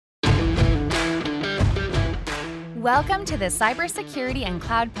Welcome to the Cybersecurity and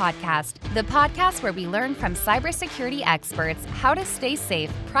Cloud Podcast, the podcast where we learn from cybersecurity experts how to stay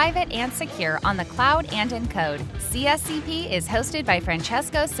safe, private, and secure on the cloud and in code. CSCP is hosted by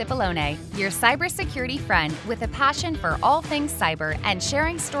Francesco Cipollone, your cybersecurity friend with a passion for all things cyber and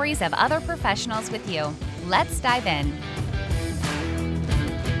sharing stories of other professionals with you. Let's dive in.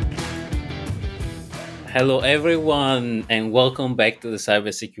 Hello, everyone, and welcome back to the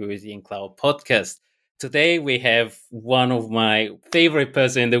Cybersecurity and Cloud Podcast. Today, we have one of my favorite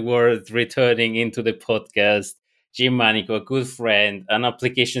person in the world returning into the podcast, Jim Manico, a good friend, an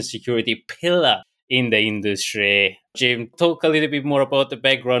application security pillar in the industry. Jim, talk a little bit more about the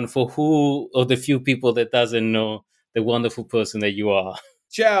background for who or the few people that doesn't know the wonderful person that you are.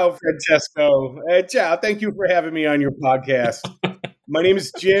 Ciao, Francesco. Ciao. Thank you for having me on your podcast. My name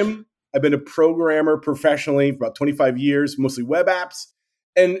is Jim. I've been a programmer professionally for about 25 years, mostly web apps.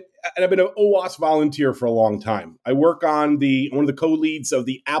 And I've been an OWASP volunteer for a long time. I work on one of the co-leads of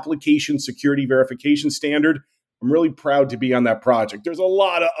the Application Security Verification Standard. I'm really proud to be on that project. There's a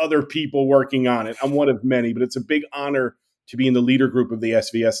lot of other people working on it. I'm one of many, but it's a big honor to be in the leader group of the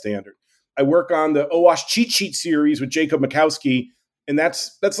SVS standard. I work on the OWASP cheat sheet series with Jacob Mikowski, and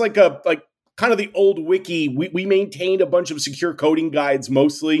that's like kind of the old wiki. We maintained a bunch of secure coding guides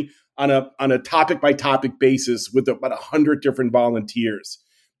mostly on a topic by topic basis with about 100 different volunteers.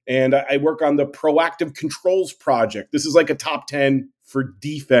 And I work on the Proactive Controls project. This is like a top 10 for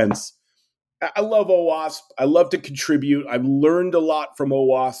defense. I love OWASP. I love to contribute. I've learned a lot from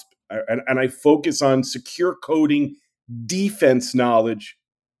OWASP, and I focus on secure coding defense knowledge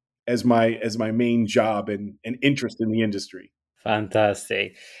as my main job and interest in the industry.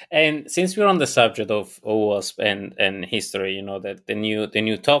 Fantastic. And since we're on the subject of OWASP and history, you know that the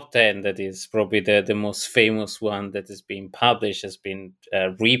new top 10 that is probably the most famous one that has been published has been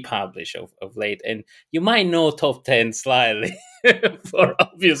republished of late. And you might know top 10 slightly for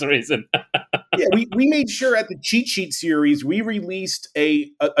obvious reason. Yeah, we made sure at the cheat sheet series we released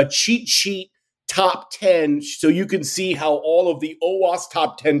a cheat sheet top 10 so you can see how all of the OWASP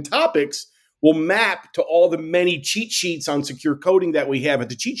top 10 topics will map to all the many cheat sheets on secure coding that we have at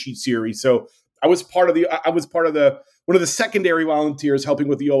the cheat sheet series. So I was part of one of the secondary volunteers helping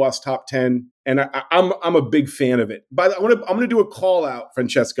with the OWASP top 10, and I'm a big fan of it. But I'm going to do a call out,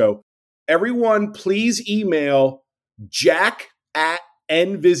 Francesco. Everyone, please email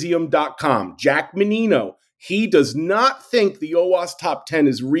jack@nvisium.com. Jack Menino. He does not think the OWASP top 10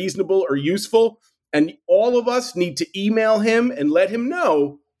 is reasonable or useful, and all of us need to email him and let him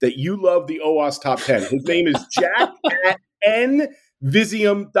know that you love the OWASP top 10. His name is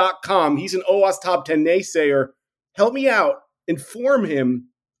jack@nvisium.com. He's an OWASP top 10 naysayer. Help me out. Inform him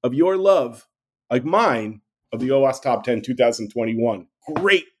of your love, like mine, of the OWASP top 10 2021.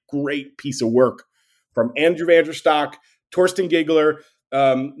 Great piece of work from Andrew Vanderstock, Torsten Gigler,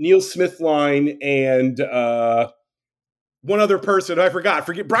 Neil Smithline, and one other person I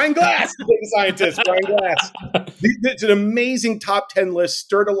forget Brian Glass, the data scientist, Brian Glass. It's an amazing top 10 list,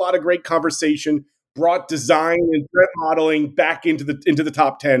 stirred a lot of great conversation, brought design and threat modeling back into the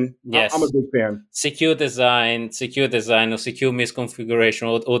top 10. Yes. I'm a big fan. Secure design or secure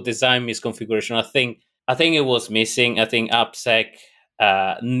misconfiguration or design misconfiguration. I think it was missing. I think AppSec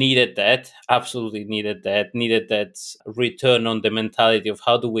needed that, absolutely needed that return on the mentality of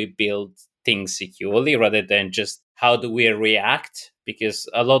how do we build things securely rather than just how do we react? Because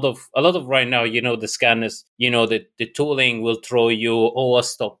a lot of right now, the scanners, the tooling will throw you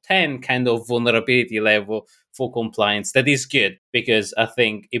OWASP top 10 kind of vulnerability level for compliance. That is good because I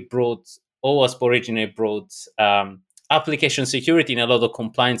think OWASP originally brought application security in a lot of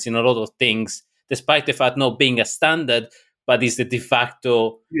compliance in a lot of things, despite the fact not being a standard, but it's the de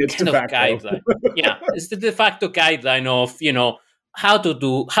facto guideline. Yeah, it's the de facto guideline of, how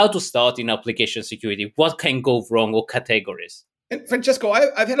to start in application security, what can go wrong, or categories. And Francesco,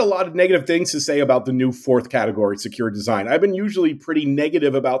 I've had a lot of negative things to say about the new fourth category, secure design. I've been usually pretty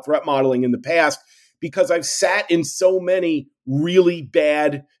negative about threat modeling in the past because I've sat in so many really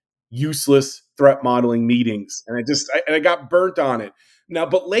bad, useless threat modeling meetings, and I got burnt on it. Now,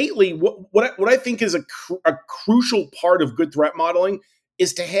 but lately, what I think is a crucial part of good threat modeling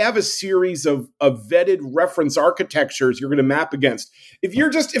is to have a series of vetted reference architectures you're going to map against. If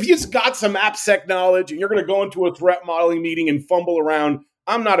you just got some AppSec knowledge and you're going to go into a threat modeling meeting and fumble around,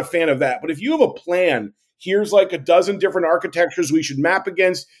 I'm not a fan of that. But if you have a plan, here's like a dozen different architectures we should map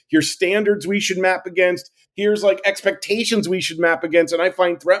against. Here's standards we should map against. Here's like expectations we should map against. And I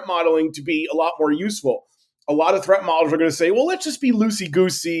find threat modeling to be a lot more useful. A lot of threat modelers are going to say, well, let's just be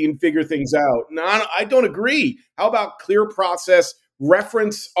loosey-goosey and figure things out. No, I don't agree. How about clear process,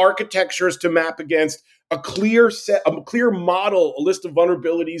 reference architectures to map against, a clear model, a list of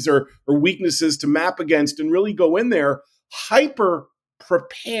vulnerabilities or weaknesses to map against, and really go in there hyper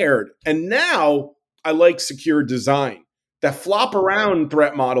prepared. And now I like secure design. That flop around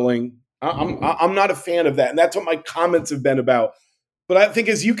threat modeling, I'm not a fan of that. And that's what my comments have been about. But I think,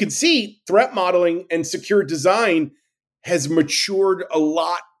 as you can see, threat modeling and secure design has matured a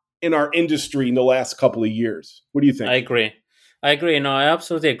lot in our industry in the last couple of years. What do you think? I agree. No, I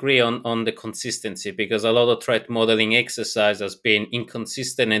absolutely agree on the consistency, because a lot of threat modeling exercise has been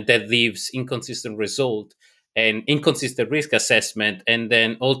inconsistent, and that leaves inconsistent result and inconsistent risk assessment. And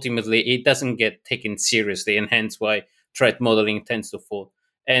then ultimately it doesn't get taken seriously, and hence why threat modeling tends to fall.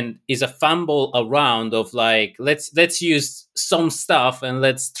 And is a fumble around of like, let's use some stuff and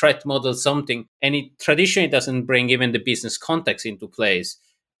let's threat model something. And it traditionally doesn't bring even the business context into place.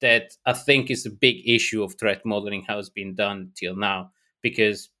 That I think is a big issue of threat modeling, how it's been done till now.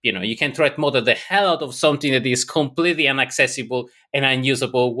 Because, you can threat model the hell out of something that is completely inaccessible and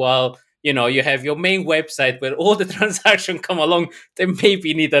unusable, while, you have your main website where all the transactions come along that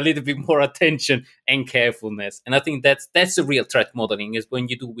maybe need a little bit more attention and carefulness. And I think that's the real threat modeling, is when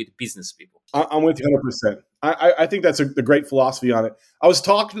you do with business people. I'm with you 100%. I think that's the great philosophy on it. I was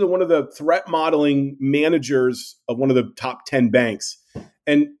talking to one of the threat modeling managers of one of the top 10 banks.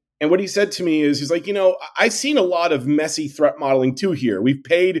 And what he said to me is, he's like, I've seen a lot of messy threat modeling too here. We've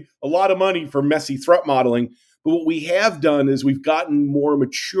paid a lot of money for messy threat modeling. But what we have done is we've gotten more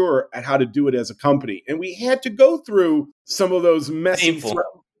mature at how to do it as a company. And we had to go through some of those messy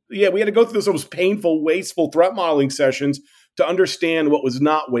we had to go through those painful, wasteful threat modeling sessions to understand what was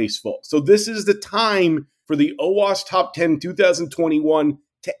not wasteful. So this is the time for the OWASP Top 10 2021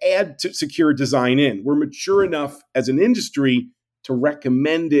 to add to secure design in. We're mature enough as an industry to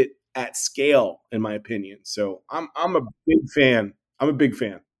recommend it at scale, in my opinion. So I'm a big fan. I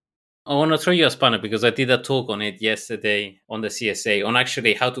want to throw you a spanner, because I did a talk on it yesterday on the CSA on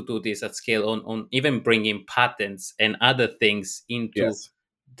actually how to do this at scale, on even bringing patents and other things into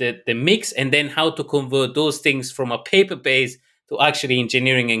the mix, and then how to convert those things from a paper base to actually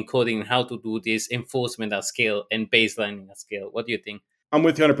engineering and coding, and how to do this enforcement at scale and baselining at scale. What do you think? I'm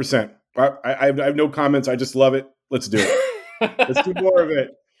with you 100%. I have no comments. I just love it. Let's do it. Let's do more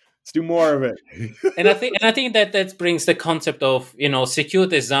of it. And I think that brings the concept of, secure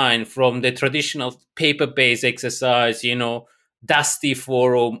design from the traditional paper-based exercise, dusty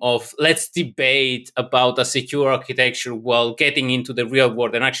forum of let's debate about a secure architecture while getting into the real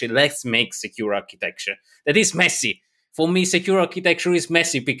world, and actually let's make secure architecture. That is messy. For me, secure architecture is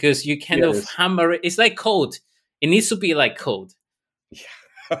messy because you kind of hammer it. It's like code. It needs to be like code.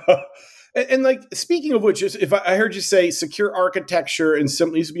 Yeah. And like, speaking of which, if I heard you say secure architecture and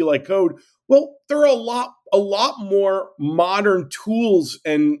simply needs to be like code, well, there are a lot more modern tools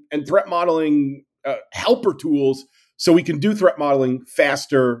and threat modeling helper tools, so we can do threat modeling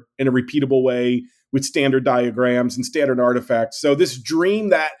faster in a repeatable way with standard diagrams and standard artifacts. So this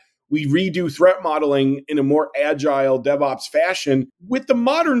dream that we redo threat modeling in a more agile DevOps fashion with the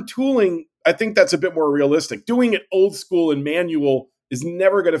modern tooling, I think that's a bit more realistic. Doing it old school and manual is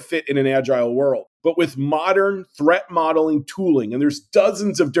never going to fit in an agile world. But with modern threat modeling tooling, and there's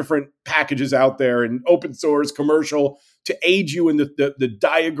dozens of different packages out there in open source, commercial, to aid you in the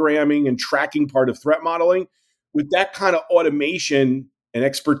diagramming and tracking part of threat modeling, with that kind of automation and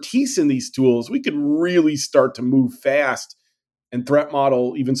expertise in these tools, we could really start to move fast and threat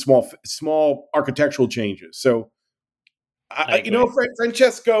model even small architectural changes. So,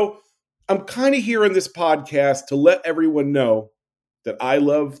 Francesco, I'm kind of here in this podcast to let everyone know that I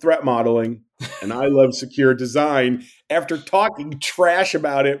love threat modeling and I love secure design after talking trash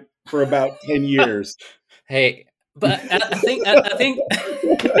about it for about 10 years. Hey, but I think sorry.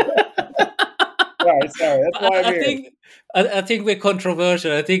 That's why I'm here. I think we're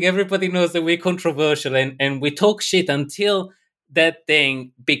controversial. I think everybody knows that we're controversial, and we talk shit until that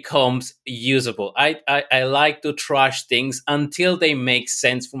thing becomes usable. I like to trash things until they make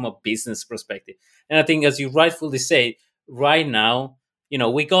sense from a business perspective. And I think, as you rightfully say, right now,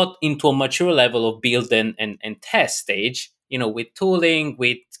 we got into a mature level of build and test stage, with tooling,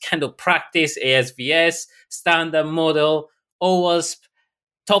 with kind of practice, ASVS, standard model, OWASP,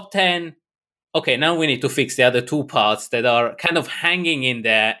 top 10. Okay, now we need to fix the other two parts that are kind of hanging in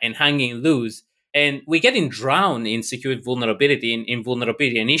there and hanging loose. And we're getting drowned in security vulnerability, in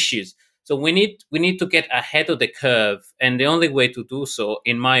vulnerability and issues. So we need to get ahead of the curve. And the only way to do so,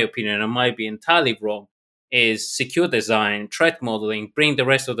 in my opinion, I might be entirely wrong, is secure design, threat modeling, bring the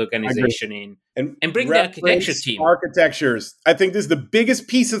rest of the organization in, and bring the architecture team. Architectures. I think this is the biggest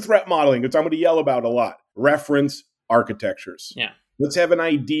piece of threat modeling, which I'm going to yell about a lot. Reference architectures. Yeah. Let's have an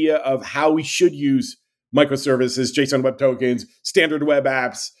idea of how we should use microservices, JSON Web Tokens, standard web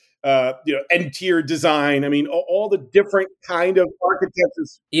apps, end-tier design. I mean, all the different kind of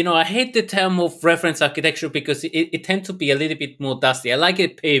architectures. I hate the term of reference architecture because it tends to be a little bit more dusty. I like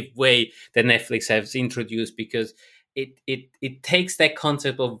it paved way that Netflix has introduced because it takes that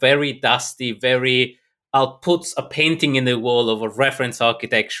concept of very dusty, puts a painting in the wall of a reference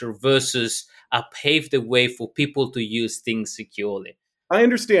architecture versus a pave the way for people to use things securely. I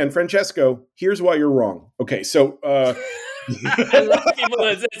understand, Francesco. Here's why you're wrong. Okay, so I love people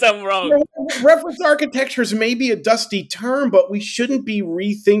that say I'm wrong. Reference architectures may be a dusty term, but we shouldn't be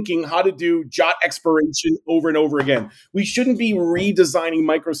rethinking how to do JOT expiration over and over again. We shouldn't be redesigning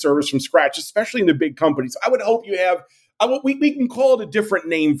microservice from scratch, especially in the big companies. I would hope you have. We can call it a different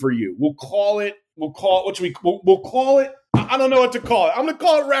name for you. We'll call it. We'll call it. I don't know what to call it. I'm going to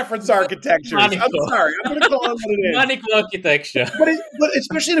call it reference architecture. I'm sorry. I'm going to call it what it is. Manical architecture. But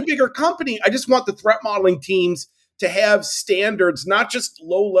especially in a bigger company, I just want the threat modeling teams to have standards, not just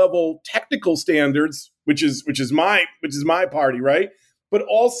low-level technical standards, which is my party, right? But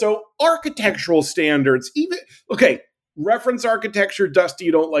also architectural standards. Reference architecture, Dusty,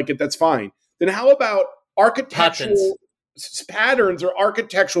 you don't like it, that's fine. Then how about architectural patterns or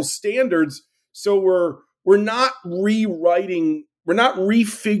architectural standards? So we're not rewriting, we're not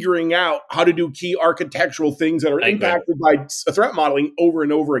refiguring out how to do key architectural things that are impacted by threat modeling over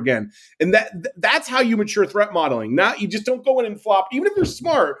and over again. And that's how you mature threat modeling. You just don't go in and flop. Even if you're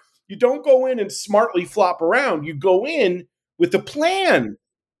smart, you don't go in and smartly flop around. You go in with a plan.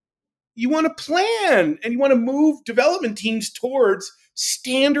 You want a plan, and you want to move development teams towards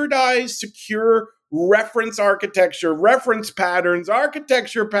standardized, secure reference architecture, reference patterns,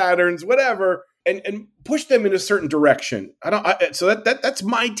 architecture patterns, whatever, and push them in a certain direction. So that's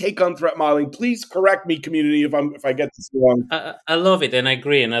my take on threat modeling. Please correct me, community, if I get this wrong. I love it, and I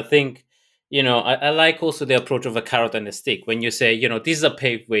agree. And I think, I like also the approach of a carrot and a stick. When you say, this is a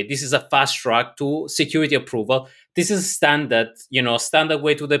paved way, this is a fast track to security approval. This is standard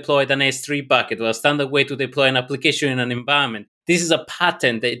way to deploy an S3 bucket or a standard way to deploy an application in an environment. This is a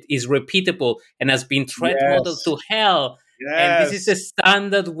pattern that is repeatable and has been threat modeled to hell. Yes. And this is a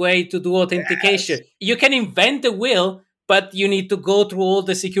standard way to do authentication. Yes. You can invent the wheel, but you need to go through all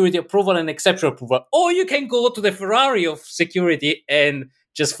the security approval and exception approval. Or you can go to the Ferrari of security and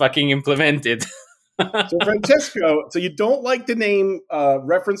just fucking implement it. So Francesco, so you don't like the name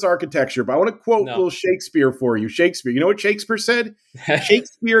reference architecture, but I want to quote a little Shakespeare for you. Shakespeare, you know what Shakespeare said?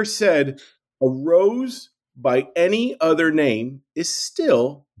 Shakespeare said, "A rose by any other name is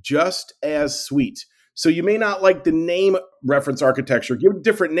still just as sweet." So you may not like the name reference architecture, give it a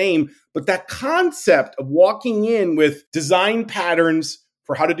different name, but that concept of walking in with design patterns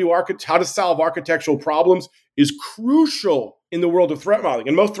for how to solve architectural problems is crucial in the world of threat modeling.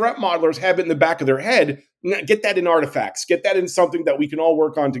 And most threat modelers have it in the back of their head. Get that in artifacts. Get that in something that we can all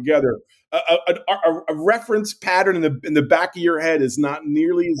work on together. A reference pattern in the back of your head is not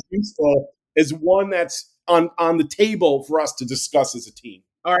nearly as useful as one that's on the table for us to discuss as a team.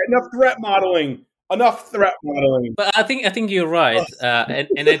 All right, enough threat modeling. But I think you're right,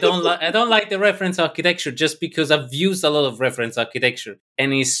 and I don't like the reference architecture just because I've used a lot of reference architecture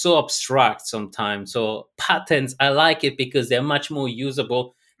and it's so abstract sometimes. So patterns, I like it because they're much more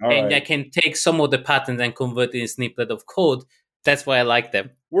usable, I can take some of the patterns and convert it in a snippet of code. That's why I like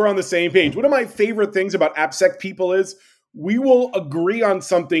them. We're on the same page. One of my favorite things about AppSec people is we will agree on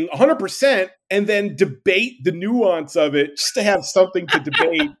something 100% and then debate the nuance of it just to have something to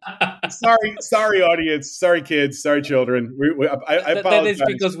debate. Sorry, audience. Sorry, kids. Sorry, children. I apologize. That is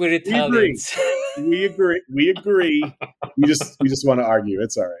because we're Italians. We agree. We just want to argue.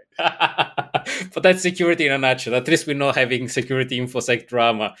 It's all right. But that's security in a nutshell. At least we're not having security infosec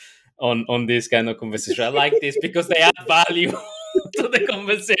drama on this kind of conversation. I like this because they add value to the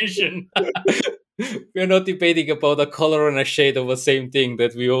conversation. We're not debating about a color and a shade of the same thing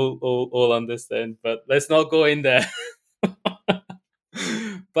that we all understand, but let's not go in there.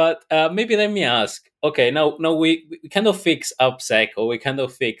 But maybe let me ask. Okay, now we kind of fix AppSec, or we kind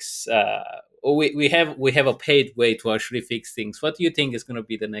of fix, or we have a paid way to actually fix things. What do you think is going to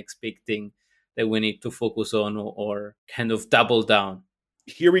be the next big thing that we need to focus on, or kind of double down?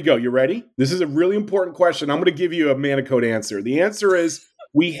 Here we go. You ready? This is a really important question. I'm going to give you a Manicode answer. The answer is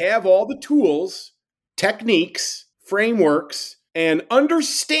we have all the tools, techniques, frameworks, and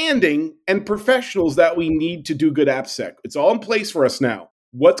understanding and professionals that we need to do good AppSec. It's all in place for us now.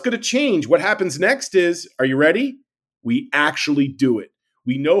 What's going to change? What happens next is, are you ready? We actually do it.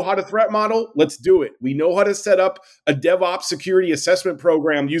 We know how to threat model. Let's do it. We know how to set up a DevOps security assessment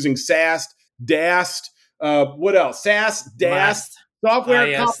program using SAST, DAST, what else? SAST, DAST,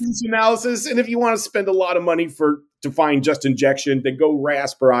 software composition analysis. And if you want to spend a lot of money to find just injection, then go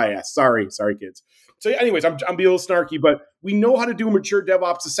RASP or IS. Sorry, kids. So anyways, I'm being a little snarky, but we know how to do a mature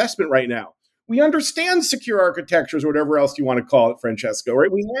DevOps assessment right now. We understand secure architectures or whatever else you want to call it, Francesco,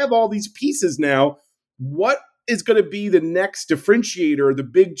 right? We have all these pieces now. What is going to be the next differentiator, the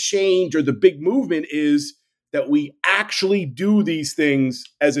big change or the big movement is that we actually do these things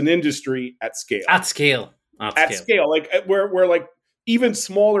as an industry at scale. At scale. Like where like even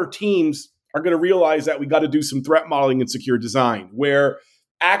smaller teams are going to realize that we got to do some threat modeling and secure design, where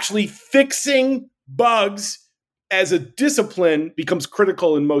actually fixing bugs as a discipline becomes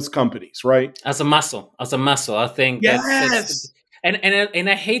critical in most companies, right? As a muscle, I think. Yes. And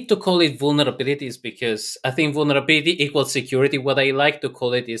I hate to call it vulnerabilities because I think vulnerability equals security. What I like to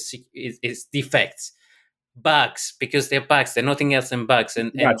call it is defects, bugs, because they're bugs. They're nothing else than bugs.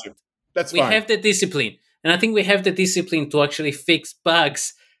 And gotcha. That's fine. We have the discipline, and I think we have the discipline to actually fix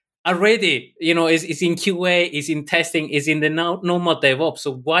bugs already. Is in QA, is in testing, is in the normal DevOps.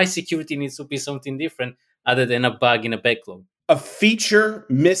 So why security needs to be something different other than a bug in a backlog? A feature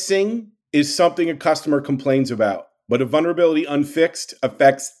missing is something a customer complains about, but a vulnerability unfixed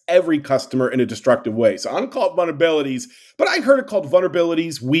affects every customer in a destructive way. So I don't call it vulnerabilities, but I heard it called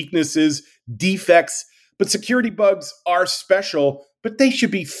vulnerabilities, weaknesses, defects. But security bugs are special, but they should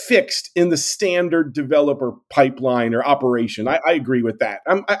be fixed in the standard developer pipeline or operation. I agree with that.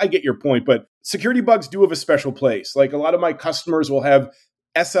 I get your point, but security bugs do have a special place. Like a lot of my customers will have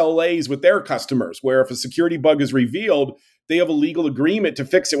SLAs with their customers, where if a security bug is revealed, they have a legal agreement to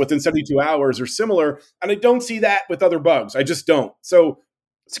fix it within 72 hours or similar. And I don't see that with other bugs. I just don't. So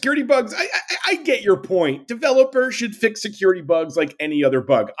security bugs, I get your point. Developers should fix security bugs like any other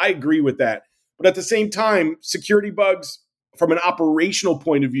bug. I agree with that. But at the same time, security bugs from an operational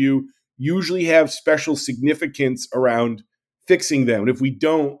point of view usually have special significance around fixing them. And if we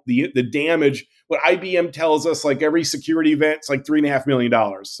don't, the damage, what IBM tells us, like every security event, it's like $3.5 million.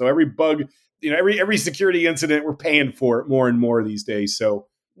 So every bug, every security incident, we're paying for it more and more these days. So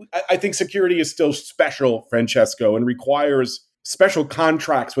I think security is still special, Francesco, and requires special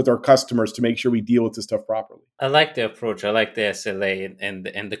contracts with our customers to make sure we deal with this stuff properly. I like the approach. I like the SLA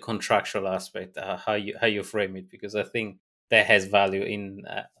and the contractual aspect, how you frame it, because I think that has value in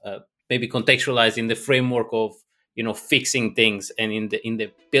maybe contextualizing the framework of fixing things and in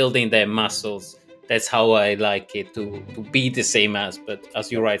the building their muscles. That's how I like it to be the same as. But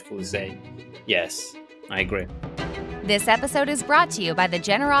as you rightfully say, yes, I agree. This episode is brought to you by the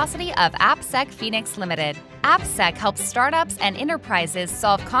generosity of AppSec Phoenix Limited. AppSec helps startups and enterprises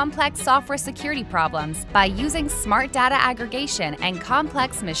solve complex software security problems by using smart data aggregation and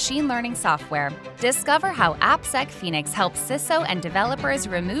complex machine learning software. Discover how AppSec Phoenix helps CISO and developers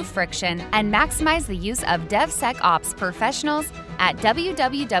remove friction and maximize the use of DevSecOps professionals at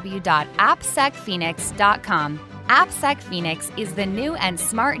www.appsecphoenix.com. AppSec Phoenix is the new and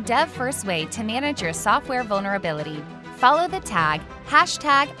smart dev-first way to manage your software vulnerability. Follow the tag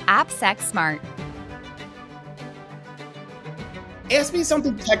 #AppSecSmart. Ask me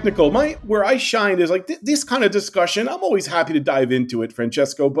something technical. Where I shine is like this kind of discussion. I'm always happy to dive into it,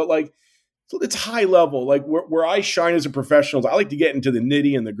 Francesco, but like it's high level. Like where I shine as a professional, I like to get into the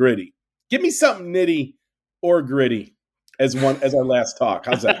nitty and the gritty. Give me something nitty or gritty as our last talk.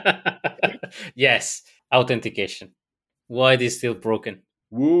 How's that? Yes. Authentication. Why it is still broken?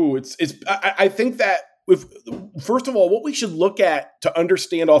 Woo! I think that first of all, what we should look at to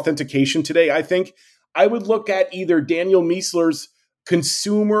understand authentication today, I think I would look at either Daniel Miessler's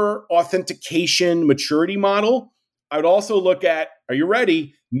consumer authentication maturity model. I would also look at, are you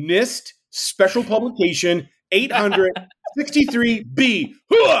ready? NIST special publication 863B.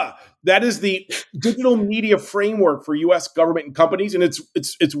 That is the digital media framework for U.S. government and companies, and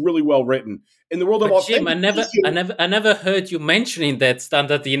it's really well written. In the world of Jim, I never heard you mentioning that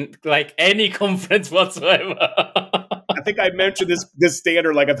standard in like any conference whatsoever. I think I mentioned this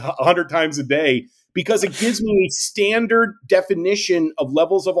standard like 100 times a day because it gives me a standard definition of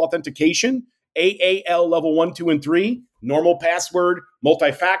levels of authentication: AAL level 1, 2, and 3, normal password,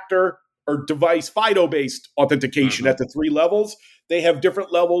 multi-factor, or device FIDO-based authentication at the 3 levels. They have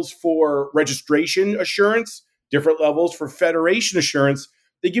different levels for registration assurance, different levels for federation assurance.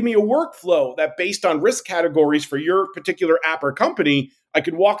 They give me a workflow that based on risk categories for your particular app or company, I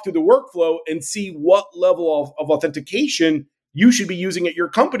could walk through the workflow and see what level of authentication you should be using at your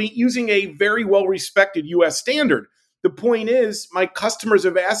company using a very well-respected U.S. standard. The point is, my customers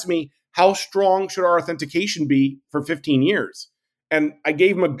have asked me, how strong should our authentication be for 15 years? And I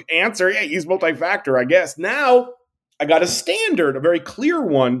gave them an answer, use multi-factor, I guess. Now, I got a standard, a very clear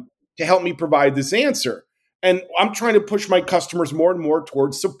one, to help me provide this answer. And I'm trying to push my customers more and more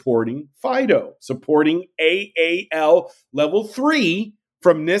towards supporting FIDO, supporting AAL level 3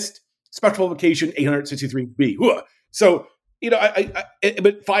 from NIST Special Publication 863B. So,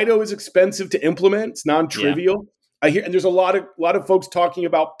 but FIDO is expensive to implement. It's non-trivial. I hear, and there's a lot of folks talking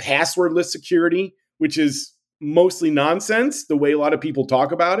about passwordless security, which is mostly nonsense, the way a lot of people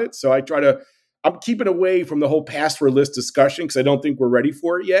talk about it. So I'm keeping away from the whole passwordless discussion because I don't think we're ready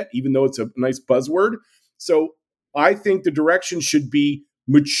for it yet, even though it's a nice buzzword. So I think the direction should be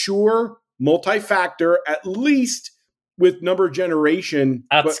mature, multi-factor, at least with number generation.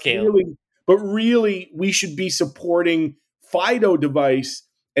 At scale. But really, we should be supporting FIDO device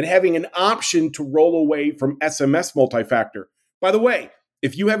and having an option to roll away from SMS multi-factor. By the way,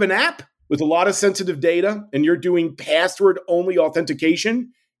 if you have an app with a lot of sensitive data and you're doing password-only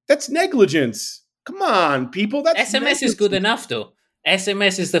authentication, that's negligence. Come on, people. That's SMS negligence. is good enough, though.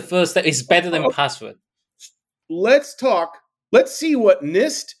 SMS is the first step. It's better than password. Let's see what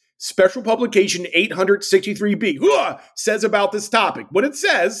NIST Special Publication 863B says about this topic. What it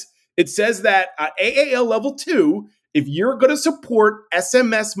says that AAL level 2, if you're going to support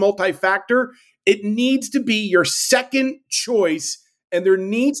SMS multi-factor, it needs to be your second choice, and there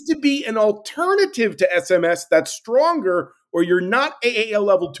needs to be an alternative to SMS that's stronger, or you're not AAL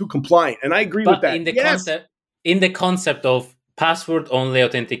level 2 compliant. And I agree with that. In the concept of password-only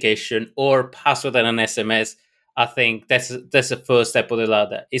authentication or password and an SMS, I think that's the first step of the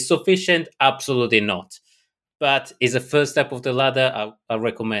ladder. Is sufficient? Absolutely not. But is the first step of the ladder? I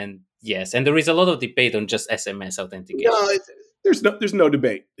recommend yes. And there is a lot of debate on just SMS authentication. No, there's no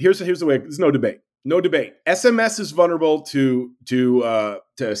debate. Here's the way. There's no debate. No debate. SMS is vulnerable to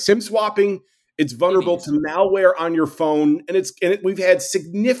SIM swapping. It's vulnerable to malware on your phone, and we've had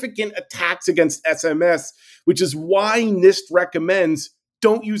significant attacks against SMS, which is why NIST recommends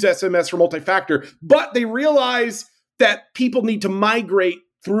don't use SMS for multi-factor. But they realize that people need to migrate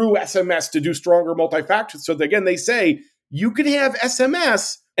through SMS to do stronger multi-factor. So again, they say you can have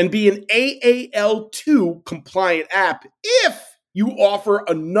SMS and be an AAL2 compliant app if you offer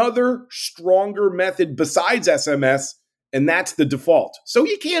another stronger method besides SMS, and that's the default. So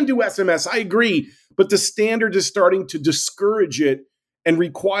you can do SMS, I agree, but the standard is starting to discourage it and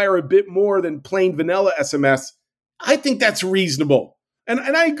require a bit more than plain vanilla SMS. I think that's reasonable. And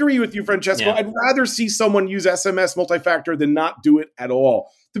I agree with you, Francesco. Yeah. I'd rather see someone use SMS multi-factor than not do it at all.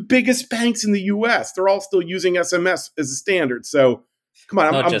 The biggest banks in the U.S., they're all still using SMS as a standard. So, come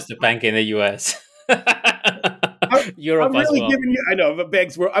on. Not just the bank in the U.S. Europe I'm really as well. Giving you, I know, but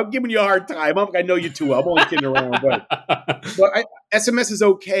banks. I'm giving you a hard time. I know you too well. I'm only kidding around. But SMS is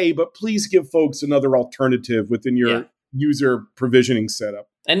okay, but please give folks another alternative within your user provisioning setup.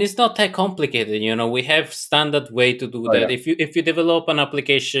 And it's not that complicated. We have standard way to do that. Yeah. If you develop an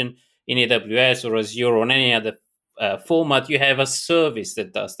application in AWS or Azure or any other format, you have a service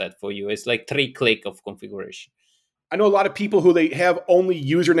that does that for you. It's like 3-click of configuration. I know a lot of people who they have only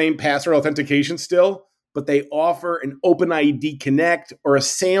username password authentication still, but they offer an OpenID Connect or a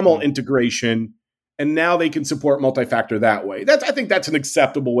SAML integration, and now they can support multi-factor that way. I think that's an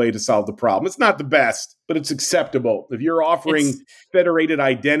acceptable way to solve the problem. It's not the best, but it's acceptable. If you're offering federated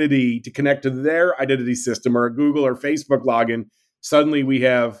identity to connect to their identity system or a Google or Facebook login, suddenly we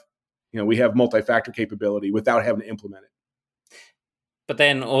have multi-factor capability without having to implement it. But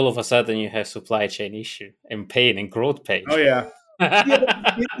then all of a sudden you have supply chain issue and pain and growth pain. Oh yeah.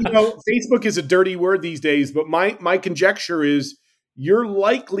 Facebook is a dirty word these days, but my conjecture is you're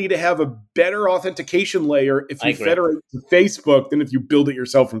likely to have a better authentication layer if you federate to Facebook than if you build it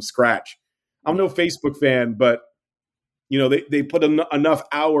yourself from scratch. I'm no Facebook fan, but they put enough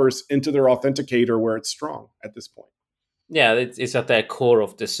hours into their authenticator where it's strong at this point. Yeah, it's at the core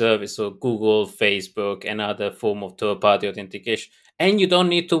of the service. So Google, Facebook, and other form of third-party authentication. And you don't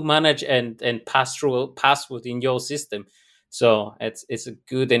need to manage and pass through a password in your system. So it's a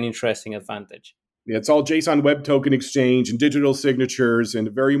good and interesting advantage. Yeah, it's all JSON Web Token Exchange and digital signatures and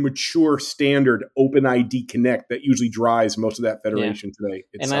a very mature standard OpenID Connect that usually drives most of that federation today.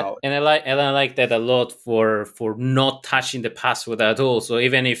 It's solid. I like that a lot for not touching the password at all. So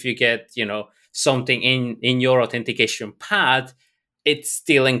even if you get something in your authentication pad, it's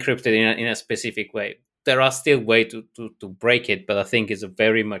still encrypted in a specific way. There are still ways to break it, but I think it's a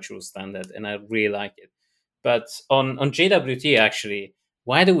very mature standard, and I really like it. But on JWT, actually,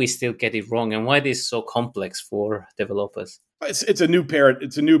 why do we still get it wrong, and why is it so complex for developers? It's a new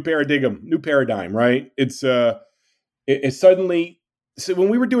paradigm, right? It's suddenly. So when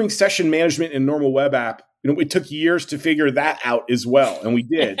we were doing session management in normal web app, it took years to figure that out as well, and we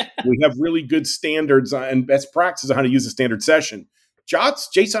did. We have really good standards and best practices on how to use a standard session.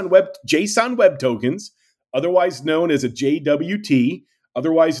 JSON Web Tokens otherwise known as a JWT,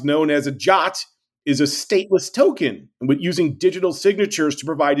 otherwise known as a JOT, is a stateless token with using digital signatures to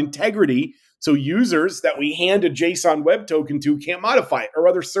provide integrity so users that we hand a JSON web token to can't modify it, or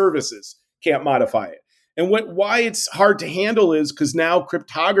other services can't modify it. And why it's hard to handle is because now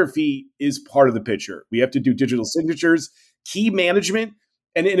cryptography is part of the picture. We have to do digital signatures, key management,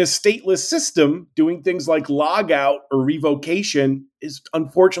 and in a stateless system, doing things like logout or revocation is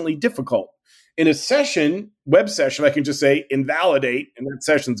unfortunately difficult. In a session, web session, I can just say invalidate and that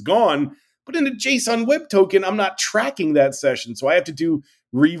session's gone. But in a JSON web token, I'm not tracking that session. So I have to do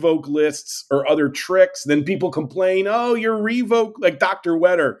revoke lists or other tricks. Then people complain, oh, you're revoke, like Dr.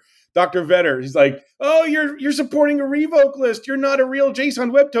 Vetter. He's like, oh, you're supporting a revoke list. You're not a real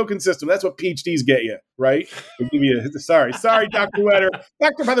JSON web token system. That's what PhDs get you, right? Sorry, Dr. Vetter.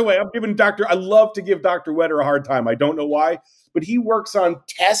 By the way, I love to give Dr. Vetter a hard time. I don't know why, but he works on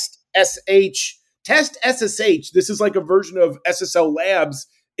Test SSH. This is like a version of SSL Labs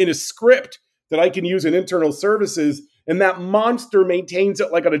in a script that I can use in internal services. And that monster maintains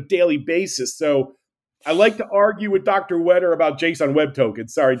it like on a daily basis. So I like to argue with Dr. Vetter about JSON web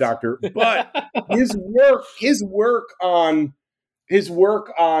tokens. Sorry, doctor. But his work on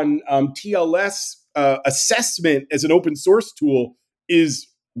TLS assessment as an open source tool is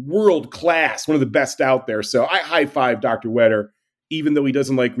world class, one of the best out there. So I high five Dr. Vetter, even though he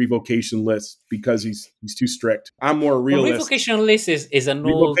doesn't like revocation lists because he's too strict. I'm more a realist. Well, revocation list is an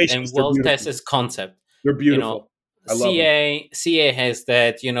old and well-tested concept. They're beautiful. CA has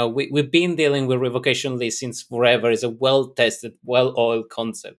that, we've been dealing with revocation lists since forever. It's a well-tested, well-oiled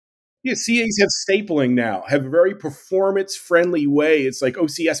concept. Yeah, CAs have stapling now, have a very performance-friendly way. It's like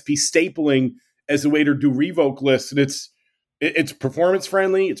OCSP stapling as a way to do revoke lists. And it's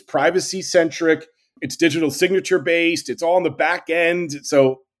performance-friendly, it's privacy-centric, it's digital signature-based, it's all on the back end.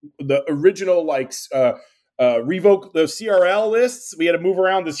 So the original, revoke the CRL lists. We had to move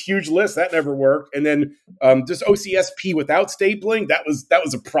around this huge list that never worked, and then just OCSP without stapling. That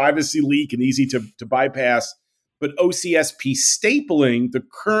was a privacy leak and easy to bypass. But OCSP stapling, the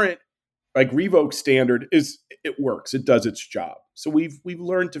current revoke standard, it works. It does its job. So we've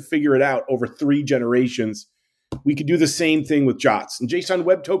learned to figure it out over 3 generations. We could do the same thing with JOTs and JSON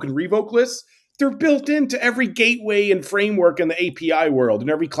web token revoke lists. They're built into every gateway and framework in the API world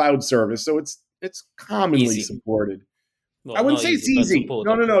and every cloud service. So it's commonly supported. Well, I wouldn't say it's easy.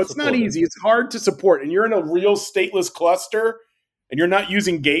 No. It's not easy. It's hard to support. And you're in a real stateless cluster and you're not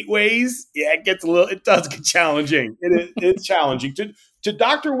using gateways. Yeah, it does get challenging. It's challenging. To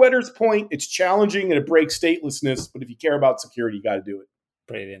Dr. Vetter's point, it's challenging and it breaks statelessness. But if you care about security, you got to do it.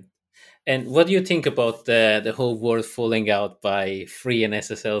 Brilliant. And what do you think about the whole world falling out by free and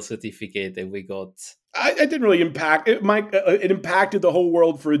SSL certificate that we got? I didn't really impact it. It impacted the whole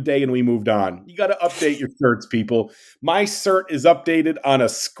world for a day, and we moved on. You got to update your certs, people. My cert is updated on a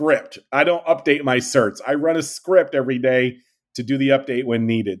script. I don't update my certs. I run a script every day to do the update when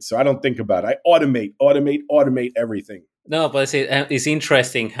needed. So I don't think about it. I automate everything. No, but it's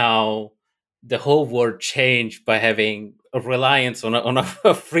interesting how the whole world changed by having a reliance on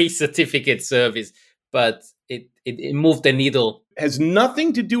a free certificate service, but it moved the needle. Has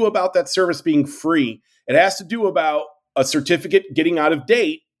nothing to do about that service being free. It has to do about a certificate getting out of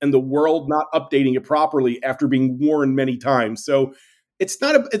date and the world not updating it properly after being warned many times. So it's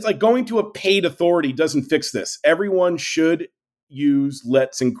like going to a paid authority doesn't fix this. Everyone should use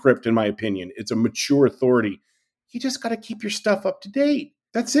Let's Encrypt, in my opinion. It's a mature authority. You just got to keep your stuff up to date.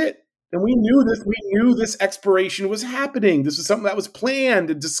 That's it. And we knew this expiration was happening. This was something that was planned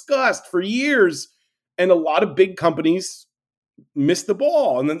and discussed for years. And a lot of big companies missed the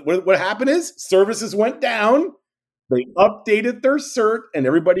ball. And then what happened is services went down. They updated their cert and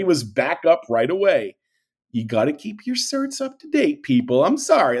everybody was back up right away. You got to keep your certs up to date, people. I'm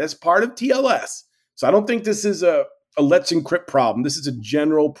sorry. That's part of TLS. So I don't think this is a Let's Encrypt problem. This is a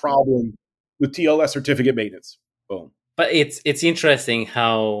general problem with TLS certificate maintenance. Boom. But it's interesting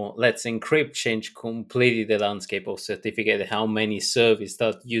how Let's Encrypt changed completely the landscape of certificate, how many services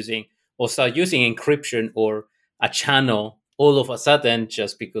start using encryption or a channel all of a sudden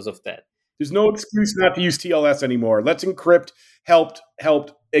just because of that. There's no excuse not to use TLS anymore. Let's Encrypt helped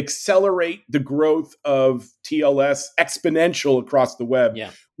accelerate the growth of TLS exponential across the web.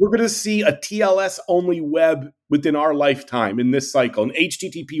 Yeah. We're going to see a TLS-only web within our lifetime in this cycle, and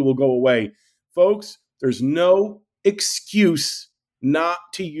HTTP will go away. Folks, there's no excuse not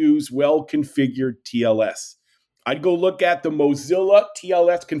to use well-configured TLS. I'd go look at the Mozilla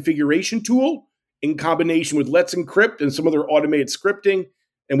TLS configuration tool in combination with Let's Encrypt and some other automated scripting.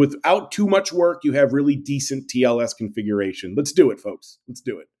 And without too much work, you have really decent TLS configuration. Let's do it, folks. Let's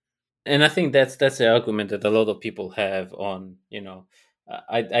do it. And I think that's the argument that a lot of people have on,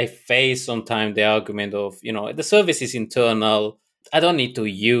 I face sometimes the argument of, the service is internal. I don't need to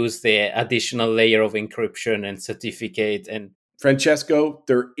use the additional layer of encryption and certificate. And Francesco,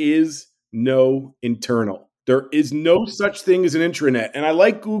 there is no internal. There is no such thing as an intranet. And I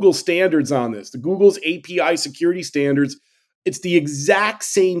like Google's standards on this. The Google's API security standards, it's the exact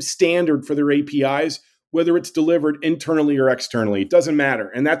same standard for their APIs, whether it's delivered internally or externally. It doesn't matter.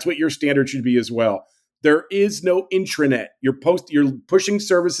 And that's what your standard should be as well. There is no intranet. You're pushing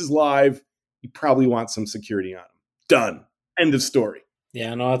services live. You probably want some security on them. Done. End of story.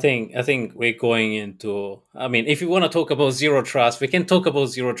 Yeah, no, I think we're going into. I mean, if you want to talk about zero trust, we can talk about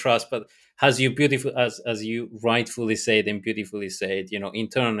zero trust. But as you rightfully said and beautifully said,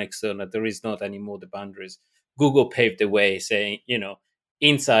 internal and external, there is not anymore the boundaries. Google paved the way, saying,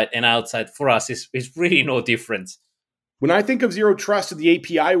 inside and outside for us is really no difference. When I think of zero trust in the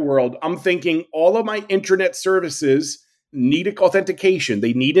API world, I'm thinking all of my intranet services need authentication.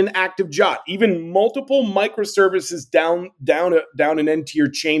 They need an active JOT. Even multiple microservices down an n-tier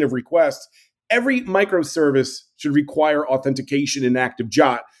chain of requests, every microservice should require authentication and active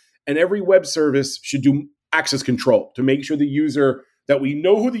JOT. And every web service should do access control to make sure that we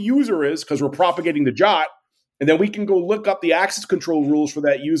know who the user is because we're propagating the JOT. And then we can go look up the access control rules for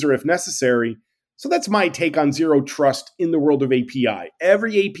that user if necessary. So that's my take on zero trust in the world of API.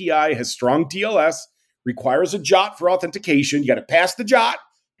 Every API has strong TLS, requires a JOT for authentication. You got to pass the JOT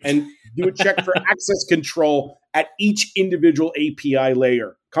and do a check for access control at each individual API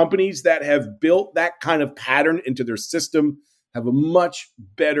layer. Companies that have built that kind of pattern into their system have a much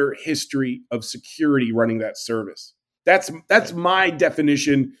better history of security running that service. That's my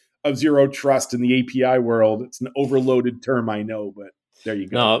definition of zero trust in the API world. It's an overloaded term, I know, but there you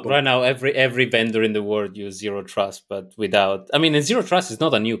go. No, right now every vendor in the world use zero trust, but without. I mean, zero trust is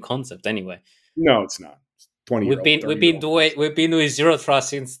not a new concept anyway. No, it's not. 20 We've been doing zero trust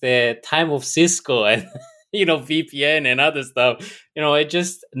since the time of Cisco and VPN and other stuff. It's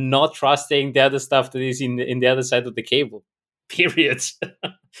just not trusting the other stuff that is in the other side of the cable. Period.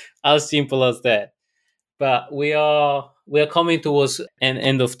 As simple as that. But we are coming towards an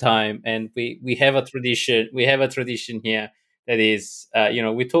end of time, and we have a tradition. We have a tradition here that is,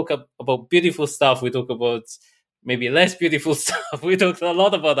 we talk about beautiful stuff. We talk about maybe less beautiful stuff. We talk a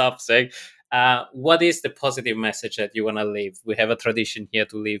lot about AppSec. What is the positive message that you want to leave? We have a tradition here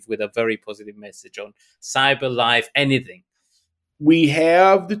to leave with a very positive message on cyber life, anything. We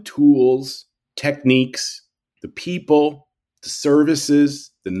have the tools, techniques, the people, the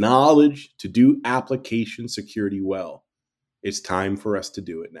services, the knowledge to do application security well. It's time for us to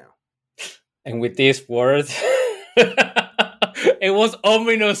do it now. And with these words, it was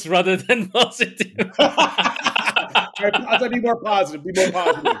ominous rather than positive. I'll be more positive.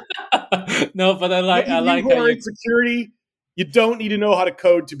 No, but I like how you in security. You don't need to know how to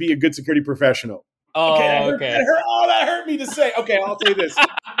code to be a good security professional. Oh, That hurt me to say. Okay, I'll say this.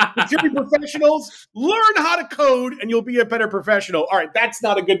 Security professionals, learn how to code and you'll be a better professional. All right, that's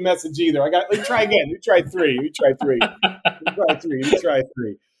not a good message either. Let's try again. We tried three.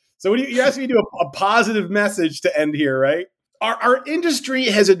 So you asked me to do a positive message to end here, right? Our industry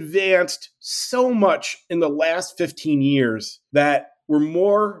has advanced so much in the last 15 years that we're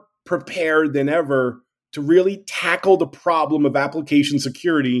more prepared than ever to really tackle the problem of application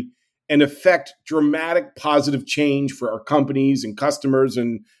security and affect dramatic positive change for our companies and customers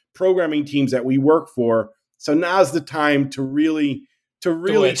and programming teams that we work for. So now's the time to really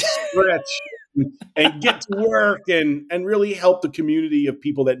stretch and get to work and really help the community of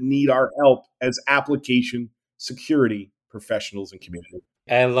people that need our help as application security professionals and community.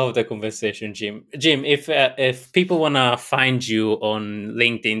 I love the conversation, Jim. Jim, if people want to find you on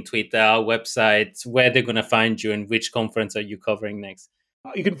LinkedIn, Twitter, websites, where they're going to find you and which conference are you covering next?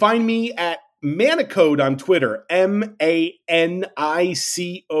 You can find me at Manicode on Twitter, MANICODE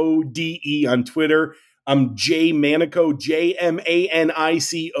on Twitter. I'm Jay Manico,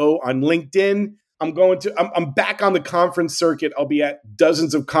 JMANICO on LinkedIn. I'm back on the conference circuit. I'll be at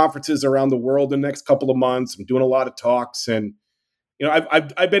dozens of conferences around the world in the next couple of months. I'm doing a lot of talks, and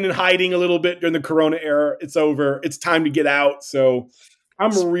I've been in hiding a little bit during the Corona era. It's over. It's time to get out. So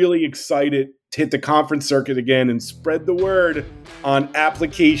I'm really excited to hit the conference circuit again and spread the word on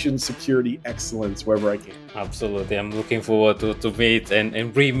application security excellence wherever I can. Absolutely. I'm looking forward to meet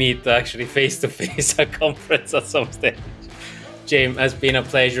and re-meet actually face-to-face at conference at some stage. Jim, has been a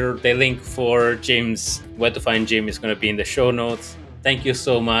pleasure. The link for Jim's, where to find Jim, is going to be in the show notes. Thank you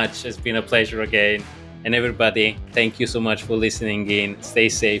so much. It's been a pleasure again. And everybody, thank you so much for listening in. Stay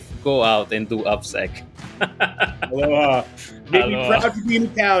safe. Go out and do AppSec. Aloha. Make me proud to be an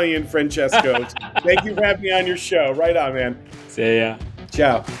Italian, Francesco. Thank you for having me on your show. Right on, man. See ya.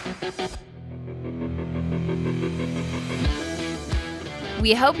 Ciao.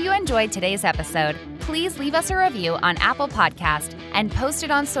 We hope you enjoyed today's episode. Please leave us a review on Apple Podcast and post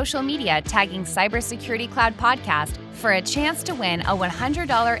it on social media tagging Cybersecurity Cloud Podcast for a chance to win a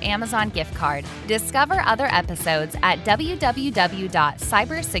 $100 Amazon gift card. Discover other episodes at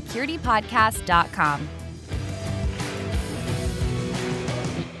www.cybersecuritypodcast.com.